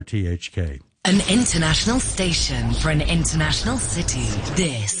RTHK. An international station for an international city.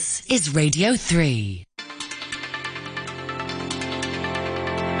 This is Radio 3.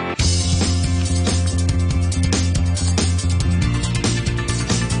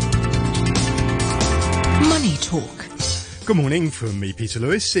 Money Talk. Good morning from me, Peter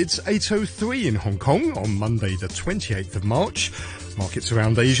Lewis. It's 8:03 in Hong Kong on Monday the 28th of March. Markets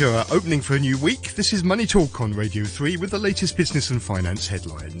around Asia are opening for a new week. This is Money Talk on Radio 3 with the latest business and finance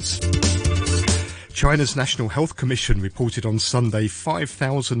headlines. China's National Health Commission reported on Sunday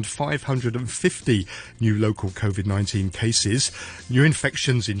 5,550 new local COVID-19 cases. New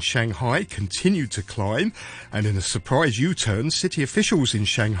infections in Shanghai continued to climb, and in a surprise U-turn, city officials in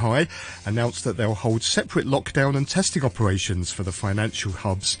Shanghai announced that they'll hold separate lockdown and testing operations for the financial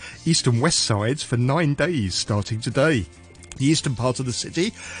hub's east and west sides for 9 days starting today. The eastern part of the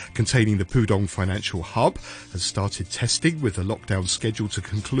city, containing the Pudong Financial Hub, has started testing with the lockdown scheduled to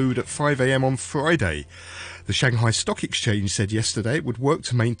conclude at 5 a.m. on Friday. The Shanghai Stock Exchange said yesterday it would work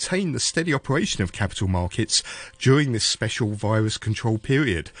to maintain the steady operation of capital markets during this special virus control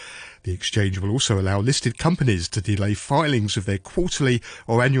period. The exchange will also allow listed companies to delay filings of their quarterly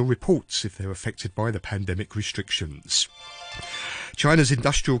or annual reports if they're affected by the pandemic restrictions. China's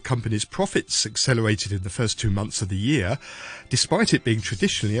industrial companies' profits accelerated in the first 2 months of the year, despite it being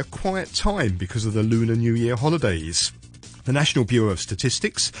traditionally a quiet time because of the Lunar New Year holidays. The National Bureau of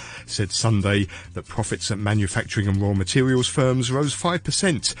Statistics said Sunday that profits at manufacturing and raw materials firms rose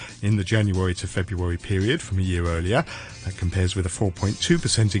 5% in the January to February period from a year earlier. That compares with a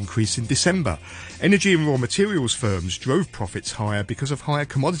 4.2% increase in December. Energy and raw materials firms drove profits higher because of higher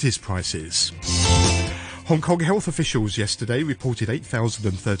commodities prices. Hong Kong health officials yesterday reported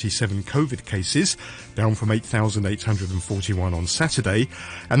 8,037 COVID cases, down from 8,841 on Saturday,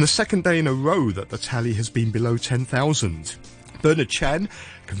 and the second day in a row that the tally has been below 10,000. Bernard Chan,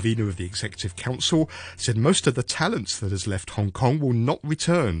 convener of the Executive Council, said most of the talent that has left Hong Kong will not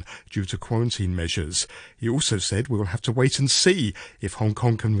return due to quarantine measures. He also said we will have to wait and see if Hong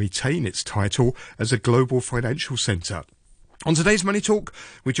Kong can retain its title as a global financial centre. On today's Money Talk,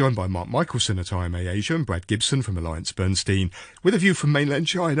 we're joined by Mark Michelson at IMA Asia and Brad Gibson from Alliance Bernstein. With a view from mainland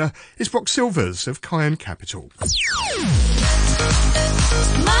China is Brock Silvers of Kian Capital.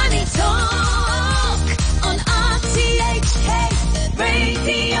 Money Talk on RTHK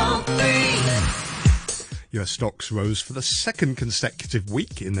Radio 3. US stocks rose for the second consecutive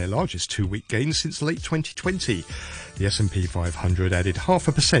week in their largest two-week gain since late 2020. The S&P 500 added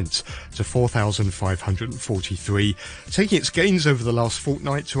 0.5% to 4,543, taking its gains over the last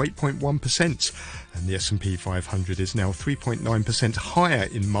fortnight to 8.1%. And the S&P 500 is now 3.9% higher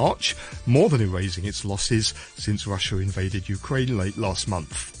in March, more than erasing its losses since Russia invaded Ukraine late last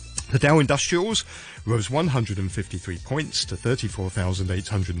month. The Dow Industrials rose 153 points to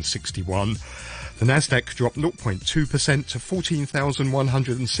 34,861. The Nasdaq dropped 0.2% to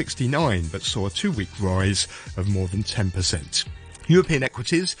 14,169, but saw a two-week rise of more than 10%. European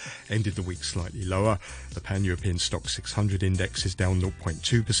equities ended the week slightly lower. The Pan-European Stock 600 index is down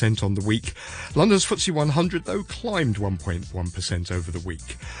 0.2% on the week. London's FTSE 100, though, climbed 1.1% over the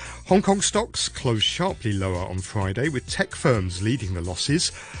week. Hong Kong stocks closed sharply lower on Friday, with tech firms leading the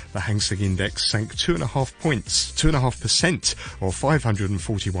losses. The Hang Seng Index sank 2.5%, or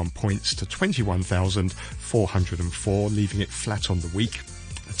 541 points to 21,404, leaving it flat on the week.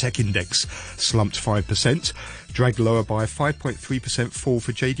 The tech index slumped 5%, dragged lower by a 5.3% fall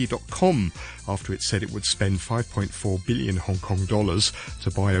for JD.com after it said it would spend 5.4 billion Hong Kong dollars to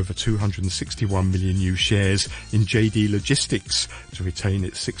buy over 261 million new shares in JD Logistics to retain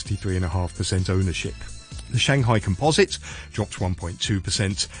its 63.5% ownership. The Shanghai Composite dropped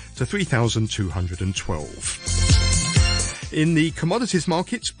 1.2% to 3,212. In the commodities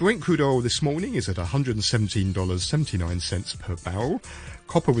markets, Brent crude oil this morning is at $117.79 per barrel.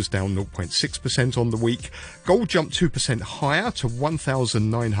 Copper was down 0.6% on the week. Gold jumped 2% higher to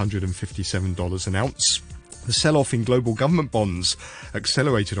 $1,957 an ounce. The sell-off in global government bonds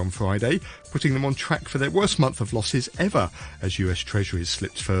accelerated on Friday, putting them on track for their worst month of losses ever as US Treasuries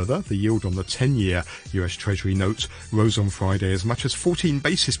slipped further. The yield on the 10-year US Treasury note rose on Friday as much as 14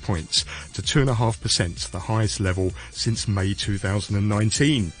 basis points to 2.5%, the highest level since May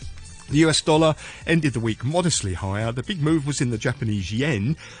 2019. The US dollar ended the week modestly higher. The big move was in the Japanese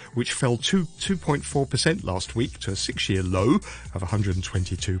yen, which fell 2.4% last week to a 6-year low of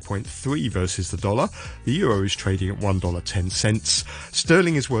 122.3 versus the dollar. The euro is trading at $1.10.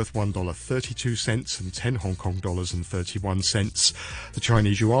 Sterling is worth $1.32 and 10 Hong Kong dollars and 31 cents. The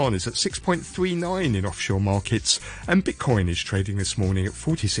Chinese yuan is at 6.39 in offshore markets, and Bitcoin is trading this morning at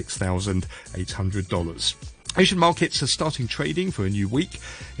 $46,800. Asian markets are starting trading for a new week.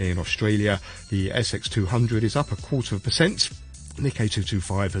 In Australia, the ASX 200 is up 0.25%. Nikkei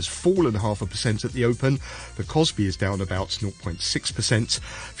 225 has fallen 0.5% at the open. The Kospi is down about 0.6%.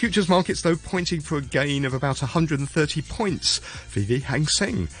 Futures markets, though, pointing for a gain of about 130 points for the Hang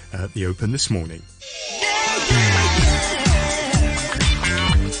Seng at the open this morning.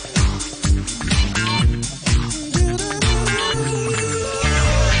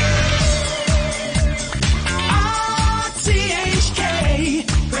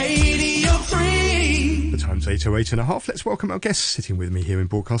 Time's 8:08.5. Let's welcome our guest. Sitting with me here in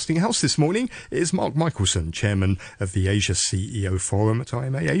Broadcasting House this morning is Mark Michelson, Chairman of the Asia CEO Forum at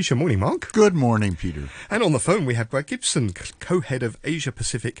IMA Asia. Morning, Mark. Good morning, Peter. And on the phone we have Brad Gibson, co-head of Asia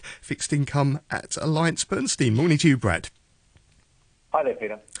Pacific Fixed Income at Alliance Bernstein. Morning to you, Brad. Hi there,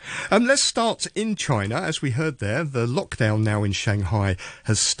 Peter. Let's start in China. As we heard there, the lockdown now in Shanghai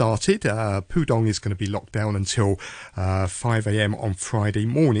has started. Pudong is going to be locked down until 5 a.m. on Friday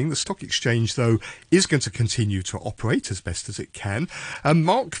morning. The stock exchange, though, is going to continue to operate as best as it can.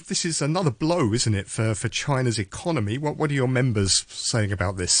 Mark, this is another blow, isn't it, for China's economy? What are your members saying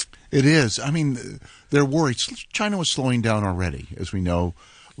about this? It is. I mean, they're worried. China was slowing down already, as we know,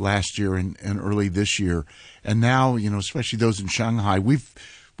 last year and early this year. And now, you know, especially those in Shanghai, we've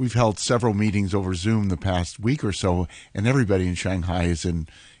held several meetings over Zoom the past week or so, and everybody in Shanghai is in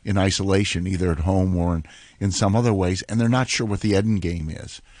isolation, either at home or in some other ways, and they're not sure what the end game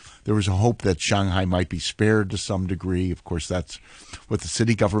is. There was a hope that Shanghai might be spared to some degree. Of course, that's what the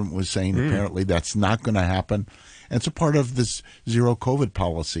city government was saying. Apparently, that's not going to happen. And it's a part of this zero COVID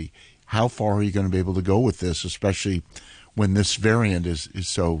policy. How far are you going to be able to go with this, especially when this variant is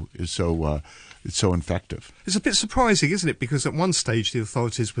so effective? It's a bit surprising, isn't it? Because at one stage the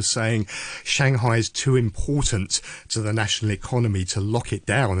authorities were saying Shanghai is too important to the national economy to lock it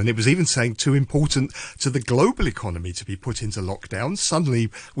down. And it was even saying too important to the global economy to be put into lockdown. Suddenly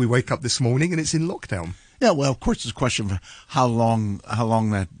we wake up this morning and it's in lockdown. Yeah, well, of course, it's a question of how long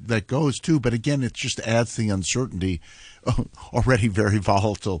that goes, too. But again, it just adds the uncertainty, already very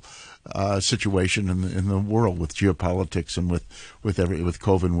volatile situation in the world with geopolitics and with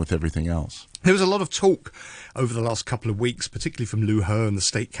COVID and with everything else. There was a lot of talk over the last couple of weeks, particularly from Liu He and the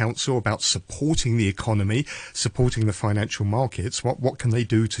State Council, about supporting the economy, supporting the financial markets. What can they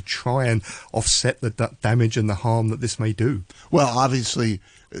do to try and offset the damage and the harm that this may do? Well, obviously,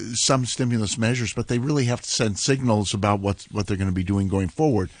 some stimulus measures, but they really have to send signals about what they're going to be doing going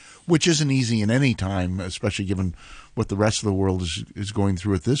forward, which isn't easy in any time, especially given what the rest of the world is going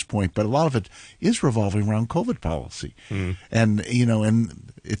through at this point. But a lot of it is revolving around COVID policy. And, you know,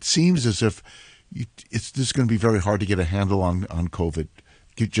 and it seems as if it's just going to be very hard to get a handle on COVID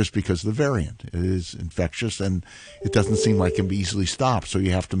just because of the variant. It is infectious and it doesn't seem like it can be easily stopped. So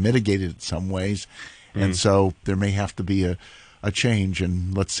you have to mitigate it in some ways. And so there may have to be a change,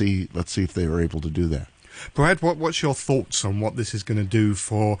 and let's see if they are able to do that. Brad, what's your thoughts on what this is going to do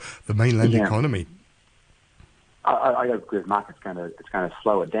for the mainland economy? I agree with Mark. It's going to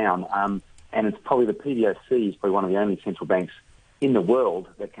slow it down, and it's probably the PBOC is probably one of the only central banks in the world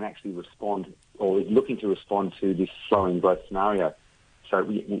that can actually respond or is looking to respond to this slowing growth scenario. So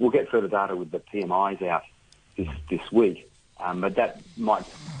we'll get further data with the PMIs out this week, but that might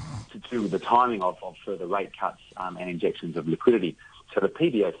to do with the timing of further rate cuts and injections of liquidity. So the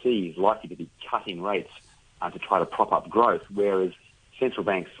PBOC is likely to be cutting rates to try to prop up growth, whereas central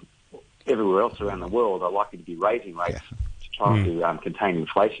banks everywhere else around the world are likely to be raising rates to try to contain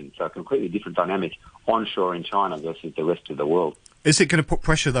inflation. So a completely different dynamic onshore in China versus the rest of the world. Is it going to put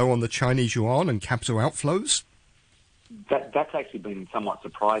pressure, though, on the Chinese yuan and capital outflows? That's actually been somewhat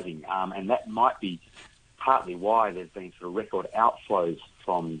surprising, and that might be partly why there's been sort of record outflows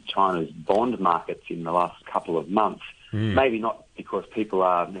from China's bond markets in the last couple of months. Maybe not because people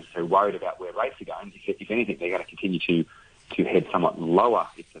are necessarily worried about where rates are going. If anything, they're going to continue to head somewhat lower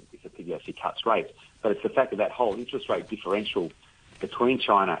if the PBOC cuts rates. But it's the fact that whole interest rate differential between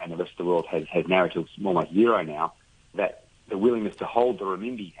China and the rest of the world has narrowed to almost zero now, that the willingness to hold the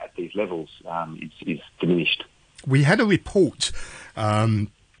renminbi at these levels is diminished. We had a report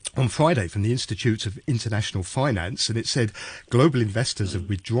on Friday from the Institute of International Finance, and it said global investors have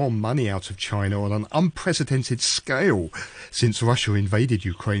withdrawn money out of China on an unprecedented scale since Russia invaded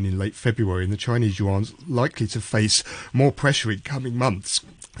Ukraine in late February, and the Chinese yuan's likely to face more pressure in coming months.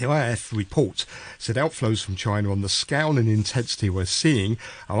 The IMF report said outflows from China on the scale and intensity we're seeing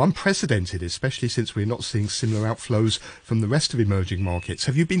are unprecedented, especially since we're not seeing similar outflows from the rest of emerging markets.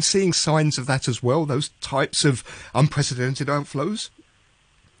 Have you been seeing signs of that as well, those types of unprecedented outflows?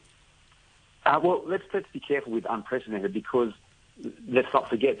 Well, let's be careful with unprecedented, because let's not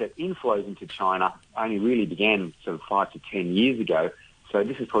forget that inflows into China only really began sort of 5 to 10 years ago. So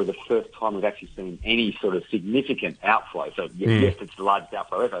this is probably the first time we've actually seen any sort of significant outflow. So yes, it's the largest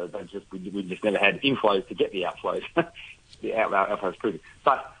outflow ever, but we just never had inflows to get the outflows. The outflows proven.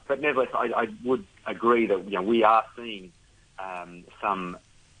 But nevertheless, I would agree that we are seeing some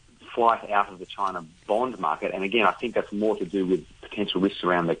flight out of the China bond market, and again, I think that's more to do with potential risks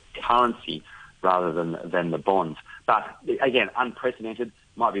around the currency rather than the bonds. But again, unprecedented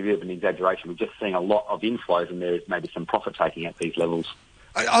might be a bit of an exaggeration. We're just seeing a lot of inflows, and there is maybe some profit taking at these levels.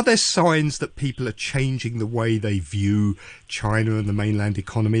 Are there signs that people are changing the way they view China and the mainland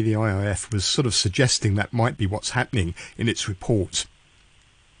economy? The IIF was sort of suggesting that might be what's happening in its report.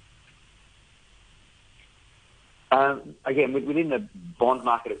 Again, within the bond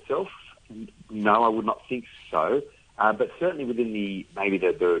market itself, no, I would not think so. But certainly within the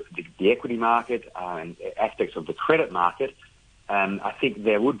equity market and aspects of the credit market, I think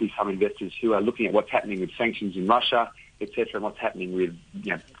there would be some investors who are looking at what's happening with sanctions in Russia, etc., and what's happening with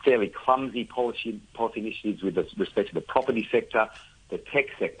fairly clumsy policy initiatives with respect to the property sector, the tech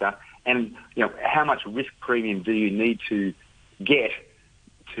sector, and how much risk premium do you need to get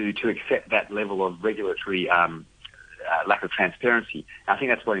to accept that level of regulatory lack of transparency. I think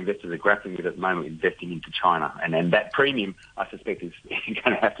that's what investors are grappling with at the moment, investing into China, and that premium, I suspect, is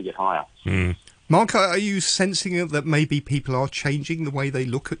going to have to get higher. Mark, are you sensing that maybe people are changing the way they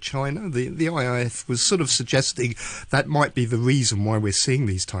look at China? The IIF was sort of suggesting that might be the reason why we're seeing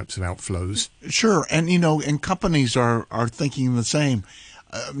these types of outflows. Sure, and and companies are thinking the same.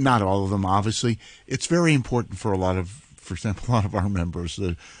 Not all of them, obviously. It's very important for example, a lot of our members,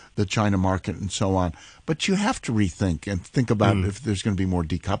 the China market and so on. But you have to rethink and think about if there's going to be more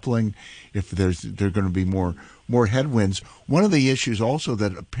decoupling, if there are going to be more headwinds. One of the issues also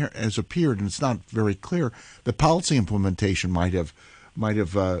that has appeared, and it's not very clear, the policy implementation might have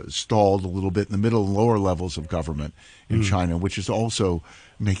stalled a little bit in the middle and lower levels of government in China, which is also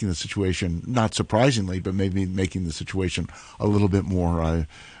making the situation, not surprisingly, but maybe making the situation a little bit more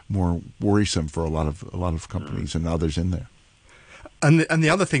worrisome for a lot of companies and others in there. And the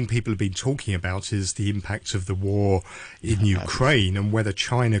other thing people have been talking about is the impact of the war in Ukraine and whether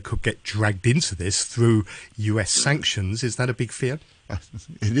China could get dragged into this through US sanctions. Is that a big fear?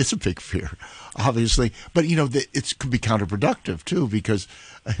 It is a big fear, obviously. But, it could be counterproductive, too, because,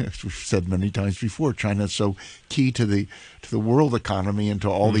 as we've said many times before, China is so key to the world economy and to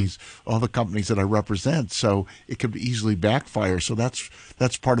all the companies that I represent. So it could easily backfire. So that's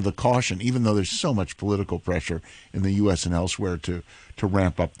part of the caution, even though there's so much political pressure in the U.S. and elsewhere to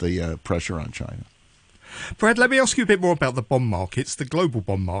ramp up the pressure on China. Brad, let me ask you a bit more about the bond markets, the global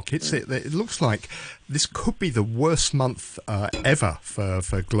bond markets. It looks like this could be the worst month ever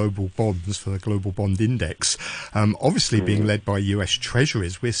for global bonds, for the global bond index. Obviously being led by US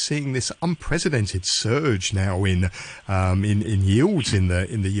Treasuries, we're seeing this unprecedented surge now in yields in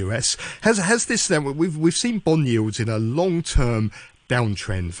the US. Has this then? We've seen bond yields in a long-term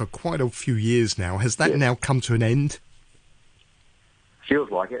downtrend for quite a few years now. Has that now come to an end?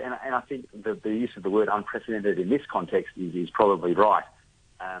 Feels like it, and I think the use of the word unprecedented in this context is probably right.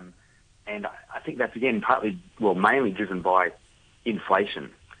 And I think that's, again, mainly driven by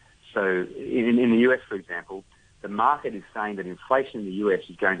inflation. So in the US, for example, the market is saying that inflation in the US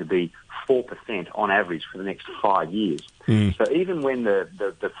is going to be 4% on average for the next 5 years. So even when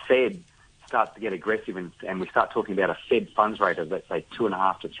the Fed starts to get aggressive and we start talking about a Fed funds rate of, let's say,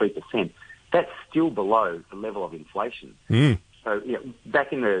 2.5% to 3%, that's still below the level of inflation. So,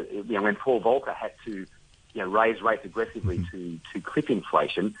 back in when Paul Volcker had to, raise rates aggressively to clip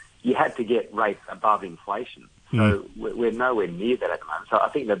inflation, you had to get rates above inflation. So we're nowhere near that at the moment. So I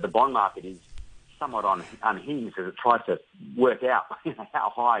think that the bond market is somewhat unhinged as it tries to work out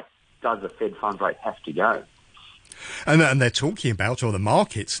how high does the Fed funds rate have to go. And they're talking about, or the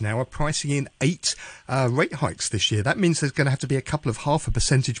markets now are pricing in 8 rate hikes this year. That means there's going to have to be a couple of 0.5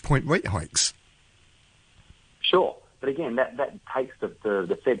 percentage point rate hikes. Sure. But again, that takes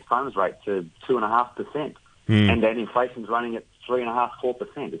the Fed funds rate to 2.5%, and then inflation's running at 3.5%,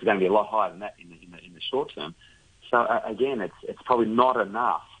 4%. It's going to be a lot higher than that in the short term. So again, it's probably not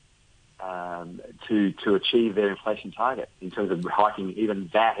enough to achieve their inflation target in terms of hiking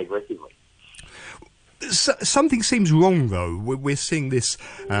even that aggressively. Something seems wrong, though. We're seeing this,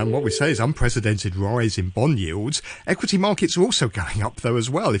 what we say is unprecedented rise in bond yields. Equity markets are also going up, though, as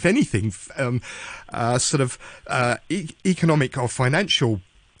well. If anything, economic or financial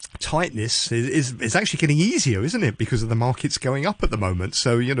tightness is actually getting easier, isn't it? Because of the markets going up at the moment.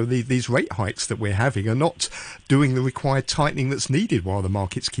 So, these rate hikes that we're having are not doing the required tightening that's needed while the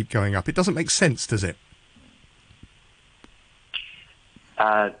markets keep going up. It doesn't make sense, does it?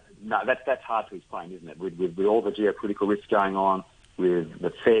 No, that's hard to explain, isn't it? With all the geopolitical risks going on, with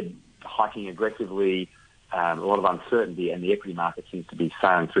the Fed hiking aggressively, a lot of uncertainty, and the equity market seems to be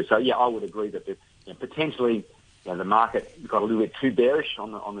sailing through. So, yeah, I would agree that potentially the market got a little bit too bearish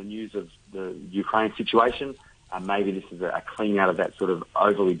on the news of the Ukraine situation. Maybe this is a clean out of that sort of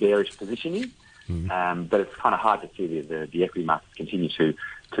overly bearish positioning. But it's kind of hard to see the equity markets continue to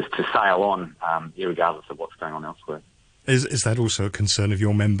sail on, irregardless of what's going on elsewhere. Is that also a concern of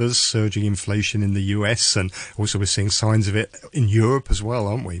your members, surging inflation in the US, and also we're seeing signs of it in Europe as well,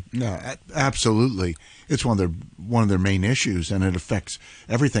 aren't we? No, absolutely. It's one of their main issues, and it affects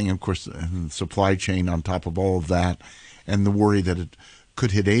everything. Of course, the supply chain on top of all of that, and the worry that it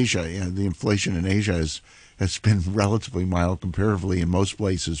could hit Asia. The inflation in Asia has been relatively mild comparatively in most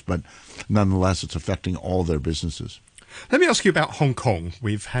places, but nonetheless, it's affecting all their businesses. Let me ask you about Hong Kong.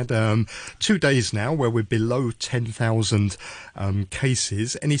 We've had 2 days now where we're below 10,000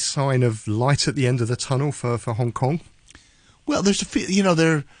 cases. Any sign of light at the end of the tunnel for Hong Kong? Well, there's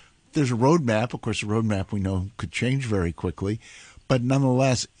there's a roadmap. Of course, a roadmap we know could change very quickly, but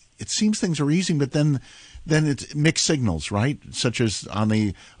nonetheless, it seems things are easing. But then it's mixed signals, right? Such as on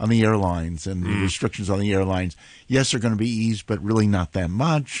the airlines and the restrictions on the airlines. Yes, they're going to be eased, but really not that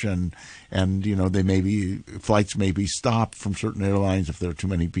much. And flights may be stopped from certain airlines if there are too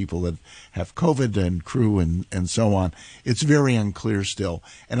many people that have COVID and crew and so on. It's very unclear still,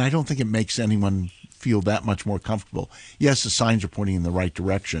 and I don't think it makes anyone feel that much more comfortable. Yes, the signs are pointing in the right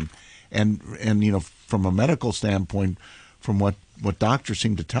direction, and from a medical standpoint, from what doctors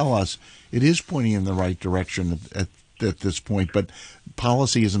seem to tell us, it is pointing in the right direction at this point, but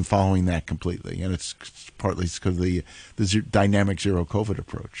policy isn't following that completely, and it's partly because of the dynamic zero COVID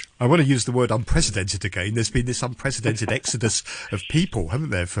approach. I want to use the word unprecedented again. There's been this unprecedented exodus of people, haven't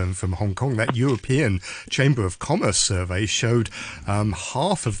there, from Hong Kong? That European Chamber of Commerce survey showed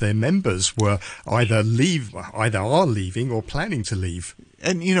half of their members were either are leaving or planning to leave.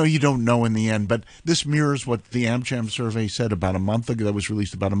 And, you don't know in the end, but this mirrors what the AmCham survey said about a month ago, that was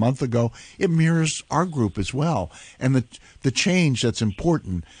released about a month ago. It mirrors our group as well. And the change that's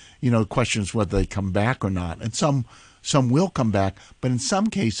important, questions whether they come back or not. And some will come back, but in some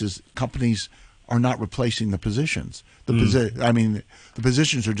cases, companies are not replacing the positions. The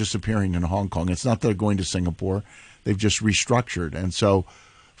positions are disappearing in Hong Kong. It's not that they're going to Singapore. They've just restructured. And so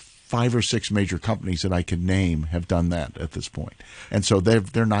 5 or 6 major companies that I could name have done that at this point. And so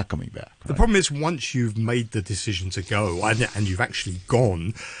they're not coming back. Right? The problem is once you've made the decision to go and you've actually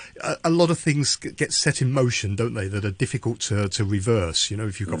gone, a lot of things get set in motion, don't they, that are difficult to reverse.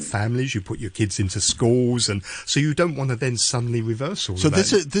 If you've got families, you put your kids into schools, and so you don't want to then suddenly reverse all of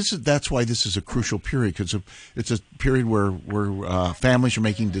that. That's why this is a crucial period, because it's a period where families are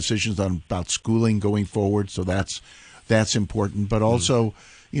making decisions about schooling going forward, so that's important. But also,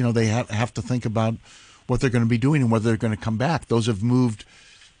 they have to think about what they're going to be doing and whether they're going to come back. Those have moved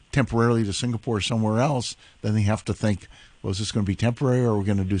temporarily to Singapore or somewhere else, then they have to think, well, is this going to be temporary or are we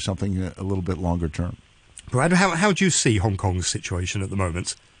going to do something a little bit longer term? Brad, how do you see Hong Kong's situation at the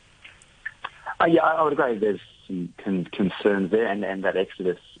moment? Yeah, I would agree. There's some concerns there, and that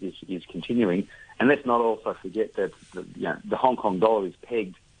exodus is continuing. And let's not also forget that the Hong Kong dollar is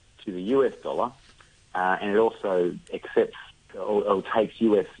pegged to the US dollar, and it also accepts or takes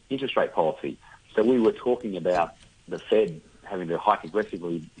US interest rate policy. So we were talking about the Fed having to hike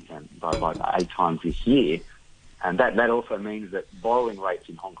aggressively by 8 times this year, and that also means that borrowing rates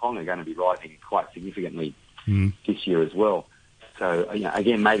in Hong Kong are going to be rising quite significantly this year as well. So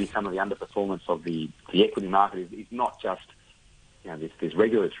again, maybe some of the underperformance of the equity market is not just this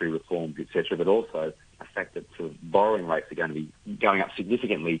regulatory reforms, etc., but also the fact that sort of borrowing rates are going to be going up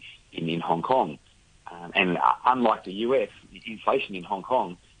significantly in Hong Kong. And unlike the US, inflation in Hong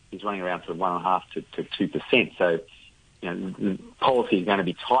Kong is running around sort of 1.5% to 2%. So, the policy is going to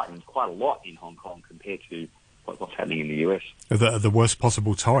be tightened quite a lot in Hong Kong compared to what's happening in the US. At the worst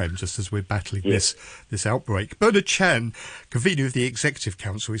possible time, just as we're battling this outbreak. Bernard Chan, convener of the Executive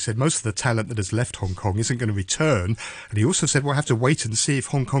Council, he said most of the talent that has left Hong Kong isn't going to return. And he also said we'll have to wait and see if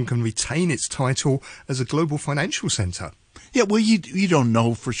Hong Kong can retain its title as a global financial centre. Yeah, well, you don't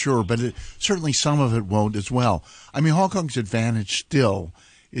know for sure, but certainly some of it won't as well. I mean, Hong Kong's advantage still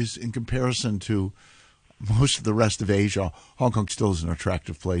is in comparison to most of the rest of Asia, Hong Kong still is an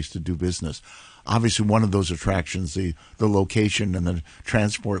attractive place to do business. Obviously, one of those attractions, the location and the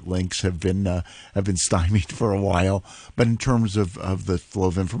transport links have been stymied for a while. But in terms of the flow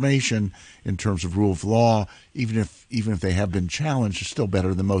of information, in terms of rule of law, even if they have been challenged, it's still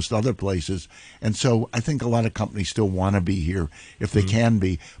better than most other places. And so I think a lot of companies still want to be here if they can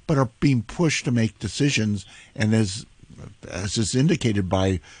be, but are being pushed to make decisions. And as as is indicated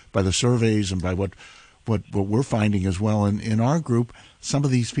by the surveys and by what we're finding as well in our group, some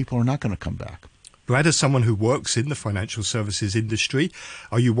of these people are not going to come back. Brad, as someone who works in the financial services industry,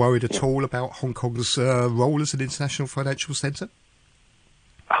 are you worried at all about Hong Kong's role as an international financial centre?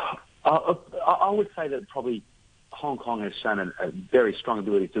 I would say that probably Hong Kong has shown a very strong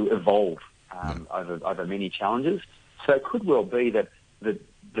ability to evolve over many challenges. So it could well be that the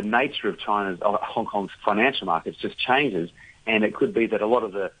nature of Hong Kong's financial markets just changes, and it could be that a lot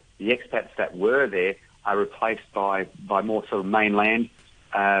of the expats that were there are replaced by more sort of mainland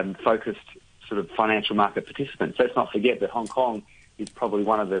focused sort of financial market participants. Let's not forget that Hong Kong is probably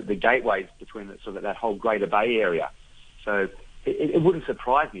one of the gateways between that whole Greater Bay Area. So it wouldn't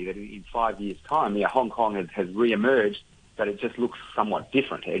surprise me that in 5 years' time, Hong Kong has re-emerged, but it just looks somewhat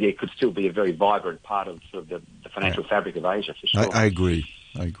different. It could still be a very vibrant part of sort of the financial fabric of Asia, for sure. I agree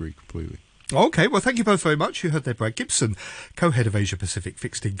completely. Okay, well, thank you both very much. You heard there Brad Gibson, co-head of Asia Pacific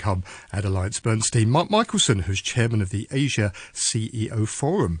Fixed Income at AllianceBernstein. Mark Michelson, who's chairman of the Asia CEO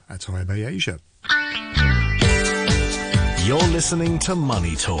Forum at IMA Asia. You're listening to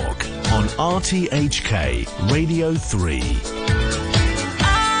Money Talk on RTHK Radio 3.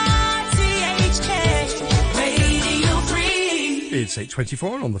 RTHK Radio 3. It's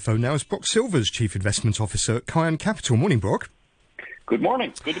 8:24, and on the phone now is Brock Silvers, Chief Investment Officer at Cayenne Capital. Morning, Brock. Good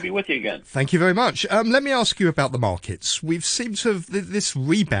morning. Good to be with you again. Thank you very much. Let me ask you about the markets. We've seemed to have this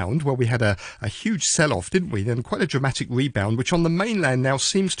rebound where we had a huge sell-off, didn't we? Then quite a dramatic rebound, which on the mainland now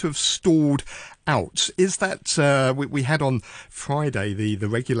seems to have stalled out. Is that we had on Friday the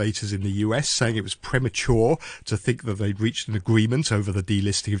regulators in the US saying it was premature to think that they'd reached an agreement over the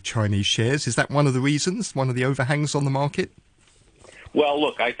delisting of Chinese shares? Is that one of the reasons, one of the overhangs on the market? Well,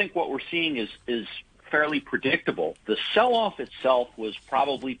 look, I think what we're seeing is fairly predictable. The sell-off itself was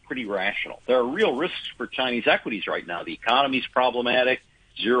probably pretty rational. There are real risks for Chinese equities right now. The economy's problematic.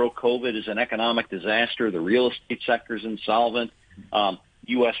 Zero COVID is an economic disaster. The real estate sector is insolvent.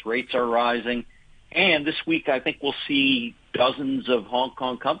 U.S. rates are rising. And this week, I think we'll see dozens of Hong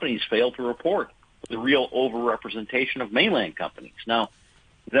Kong companies fail to report the real overrepresentation of mainland companies. Now,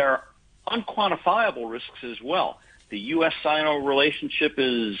 there are unquantifiable risks as well. The U.S.-Sino relationship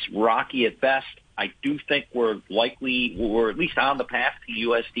is rocky at best. I do think we're at least on the path to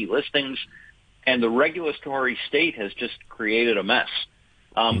USD listings, and the regulatory state has just created a mess.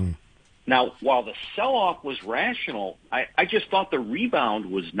 Now, while the sell-off was rational, I just thought the rebound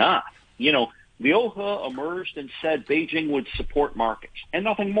was not. Liu He emerged and said Beijing would support markets, and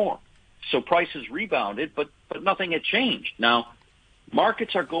nothing more. So prices rebounded, but nothing had changed. Now,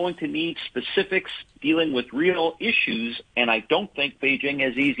 markets are going to need specifics dealing with real issues, and I don't think Beijing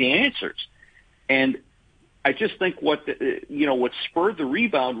has easy answers. And I just think what spurred the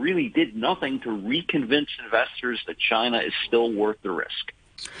rebound really did nothing to reconvince investors that China is still worth the risk.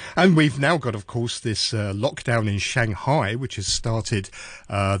 And we've now got, of course, this lockdown in Shanghai, which has started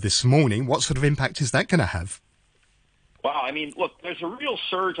this morning. What sort of impact is that going to have? Well, I mean, look, there's a real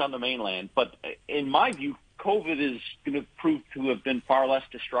surge on the mainland, but in my view, COVID is going to prove to have been far less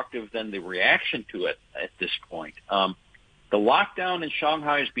destructive than the reaction to it at this point. The lockdown in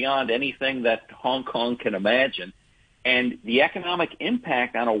Shanghai is beyond anything that Hong Kong can imagine, and the economic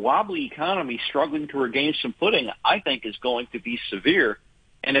impact on a wobbly economy struggling to regain some footing, I think, is going to be severe,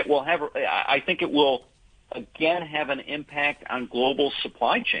 and I think it will again have an impact on global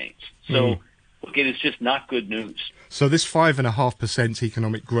supply chains. So, look, it is just not good news. So this 5.5%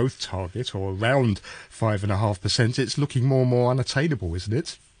 economic growth target, or around 5.5%, it's looking more and more unattainable, isn't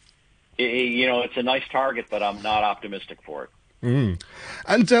it? It's a nice target, but I'm not optimistic for it.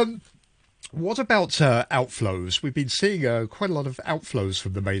 And what about outflows? We've been seeing quite a lot of outflows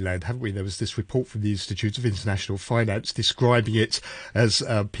from the mainland, haven't we? There was this report from the Institute of International Finance describing it as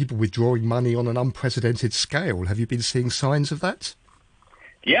people withdrawing money on an unprecedented scale. Have you been seeing signs of that?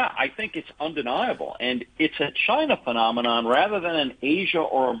 Yeah, I think it's undeniable, and it's a China phenomenon rather than an Asia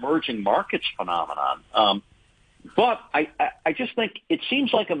or emerging markets phenomenon. But I just think it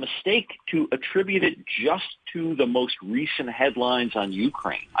seems like a mistake to attribute it just to the most recent headlines on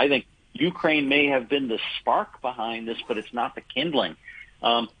Ukraine. I think Ukraine may have been the spark behind this, but it's not the kindling.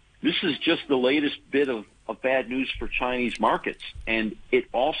 This is just the latest bit of bad news for Chinese markets, and it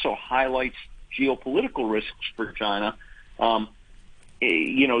also highlights geopolitical risks for China.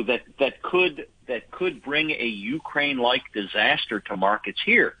 That could bring a Ukraine-like disaster to markets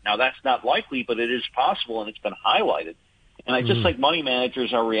here. Now, that's not likely, but it is possible, and it's been highlighted. And I just think money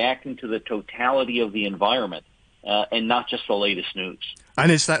managers are reacting to the totality of the environment and not just the latest news.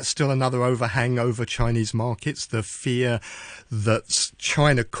 And is that still another overhang over Chinese markets, the fear that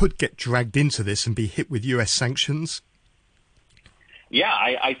China could get dragged into this and be hit with US sanctions? Yeah,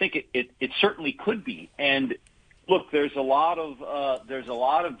 I think it certainly could be. And look, there's a lot of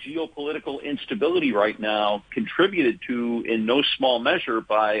geopolitical instability right now, contributed to in no small measure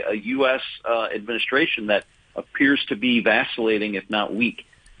by a U.S. Administration that appears to be vacillating, if not weak.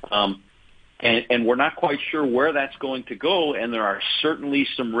 And we're not quite sure where that's going to go, and there are certainly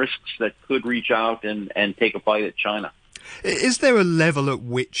some risks that could reach out and take a bite at China. Is there a level at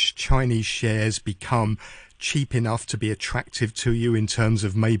which Chinese shares become cheap enough to be attractive to you in terms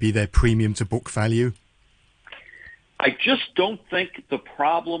of maybe their premium to book value? I just don't think the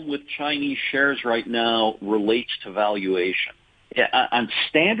problem with Chinese shares right now relates to valuation. On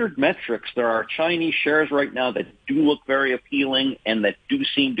standard metrics, there are Chinese shares right now that do look very appealing and that do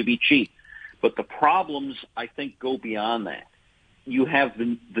seem to be cheap. But the problems, I think, go beyond that. You have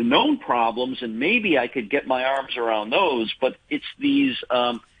the known problems, and maybe I could get my arms around those, but it's these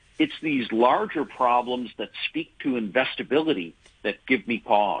larger problems that speak to investability that give me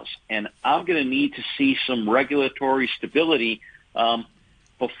pause. And I'm going to need to see some regulatory stability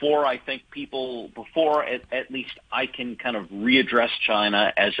before I think before at least I can kind of readdress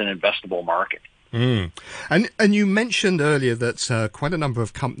China as an investable market. Mm. And you mentioned earlier that quite a number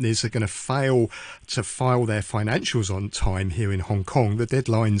of companies are going to fail to file their financials on time here in Hong Kong. The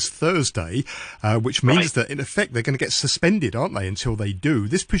deadline's Thursday, which means that in effect they're going to get suspended, aren't they, until they do?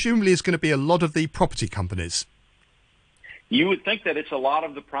 This presumably is going to be a lot of the property companies. You would think that it's a lot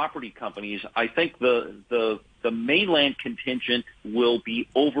of the property companies. I think the mainland contingent will be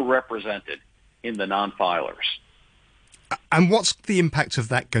overrepresented in the non-filers. And what's the impact of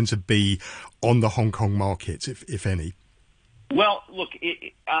that going to be on the Hong Kong market, if any? Well, look,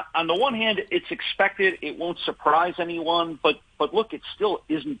 on the one hand, it's expected. It won't surprise anyone. But look, it still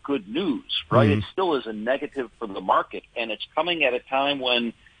isn't good news, right? It still is a negative for the market. And it's coming at a time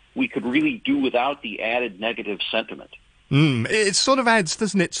when we could really do without the added negative sentiment. It sort of adds,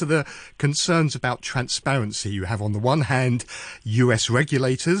 doesn't it, to the concerns about transparency. You have, on the one hand, US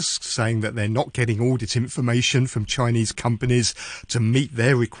regulators saying that they're not getting audit information from Chinese companies to meet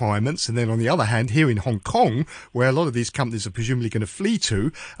their requirements. And then on the other hand, here in Hong Kong, where a lot of these companies are presumably going to flee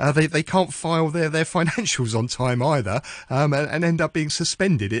to, they can't file their financials on time either, and end up being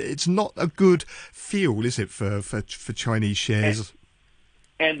suspended. It's not a good feel, is it, for Chinese shares?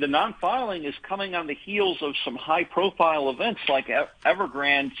 And the non-filing is coming on the heels of some high-profile events like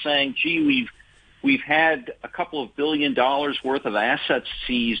Evergrande saying, gee, we've had a couple of $1 billion worth of assets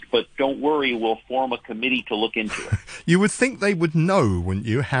seized, but don't worry, we'll form a committee to look into it. You would think they would know, wouldn't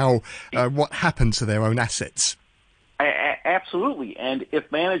you, how what happened to their own assets? Absolutely. And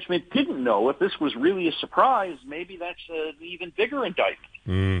if management didn't know, if this was really a surprise, maybe that's an even bigger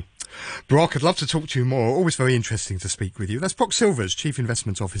indictment. Brock, I'd love to talk to you more. Always very interesting to speak with you. That's Brock Silvers, Chief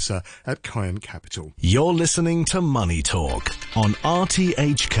Investment Officer at Kion Capital. You're listening to Money Talk on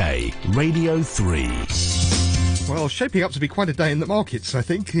RTHK Radio 3. Well, shaping up to be quite a day in the markets, I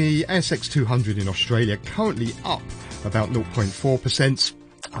think. The ASX 200 in Australia currently up about 0.4%.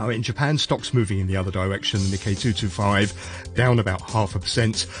 In Japan, stocks moving in the other direction. The Nikkei 225 down about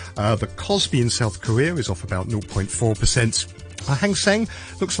 0.5%. The Kospi in South Korea is off about 0.4%. Hang Seng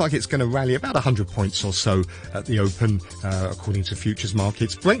looks like it's going to rally about 100 points or so at the open, according to futures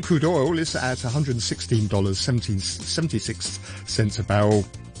markets. Brent crude oil is at $116.76 a barrel.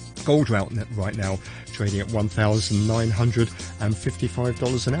 Gold right now trading at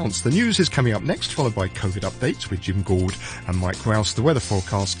 $1,955 an ounce. The news is coming up next, followed by COVID updates with Jim Gould and Mike Rouse. The weather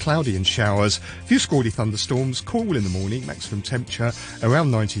forecast, cloudy and showers, a few squally thunderstorms, cool in the morning, maximum temperature around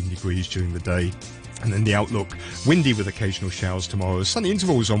 19 degrees during the day. And then the outlook, windy with occasional showers tomorrow, sunny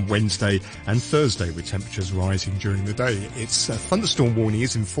intervals on Wednesday and Thursday with temperatures rising during the day. It's thunderstorm warning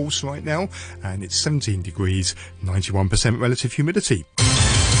is in force right now, and it's 17 degrees, 91% relative humidity.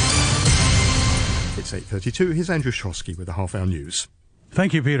 It's 8:32. Here's Andrew Shosky with the half-hour news.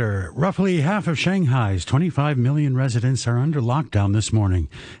 Thank you, Peter. Roughly half of Shanghai's 25 million residents are under lockdown this morning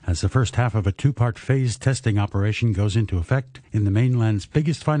as the first half of a two-part phased testing operation goes into effect in the mainland's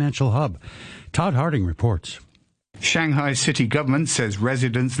biggest financial hub. Todd Harding reports. Shanghai city government says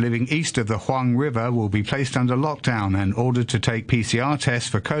residents living east of the Huang River will be placed under lockdown and ordered to take PCR tests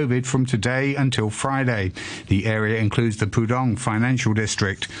for COVID from today until Friday. The area includes the Pudong financial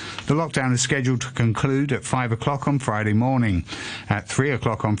district. The lockdown is scheduled to conclude at 5 o'clock on Friday morning. At 3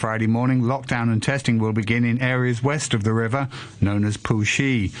 o'clock on Friday morning, lockdown and testing will begin in areas west of the river, known as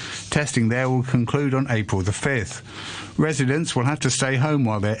Puxi. Testing there will conclude on April the 5th. Residents will have to stay home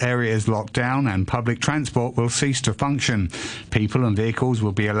while their area is locked down and public transport will cease to function. People and vehicles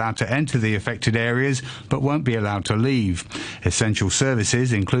will be allowed to enter the affected areas but won't be allowed to leave. Essential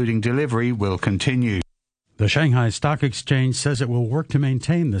services, including delivery, will continue. The Shanghai Stock Exchange says it will work to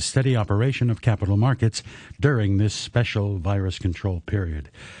maintain the steady operation of capital markets during this special virus control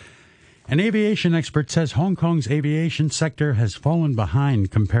period. An aviation expert says Hong Kong's aviation sector has fallen behind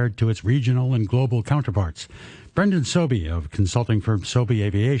compared to its regional and global counterparts. Brendan Sobey of consulting firm Sobey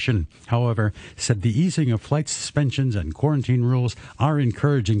Aviation, however, said the easing of flight suspensions and quarantine rules are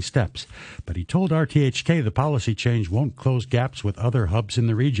encouraging steps. But he told RTHK the policy change won't close gaps with other hubs in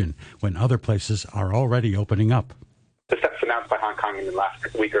the region when other places are already opening up. The steps announced by Hong Kong in the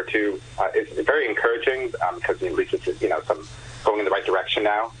last week or two is very encouraging because at least it's some going in the right direction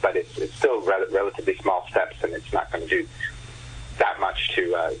now. But it's still relatively small steps, and it's not going to do that much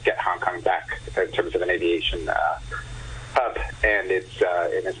to get Hong Kong back in terms of an aviation hub, and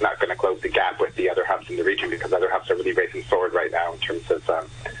it's not going to close the gap with the other hubs in the region because other hubs are really racing forward right now in terms of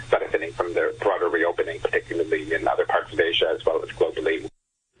benefiting from their broader reopening, particularly in other parts of Asia as well as globally.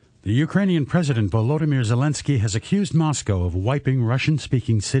 The Ukrainian President Volodymyr Zelensky has accused Moscow of wiping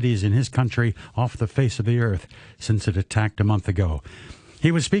Russian-speaking cities in his country off the face of the earth since it attacked a month ago.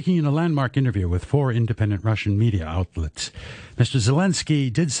 He was speaking in a landmark interview with 4 independent Russian media outlets. Mr.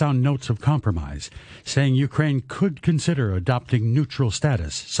 Zelensky did sound notes of compromise, saying Ukraine could consider adopting neutral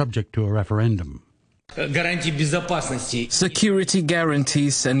status subject to a referendum. Security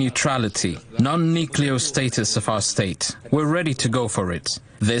guarantees and neutrality, non-nuclear status of our state. We're ready to go for it.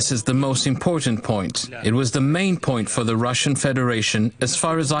 This is the most important point. It was the main point for the Russian Federation as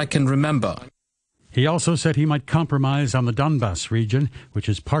far as I can remember. He also said he might compromise on the Donbas region, which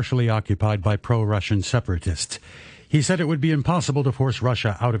is partially occupied by pro-Russian separatists. He said it would be impossible to force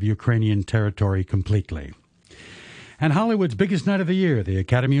Russia out of Ukrainian territory completely. And Hollywood's biggest night of the year, the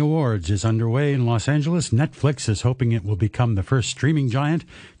Academy Awards, is underway in Los Angeles. Netflix is hoping it will become the first streaming giant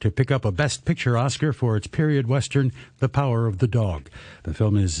to pick up a Best Picture Oscar for its period western, The Power of the Dog. The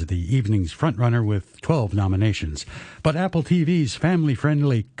film is the evening's frontrunner with 12 nominations. But Apple TV's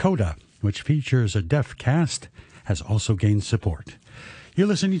family-friendly Coda, which features a deaf cast, has also gained support. You're listening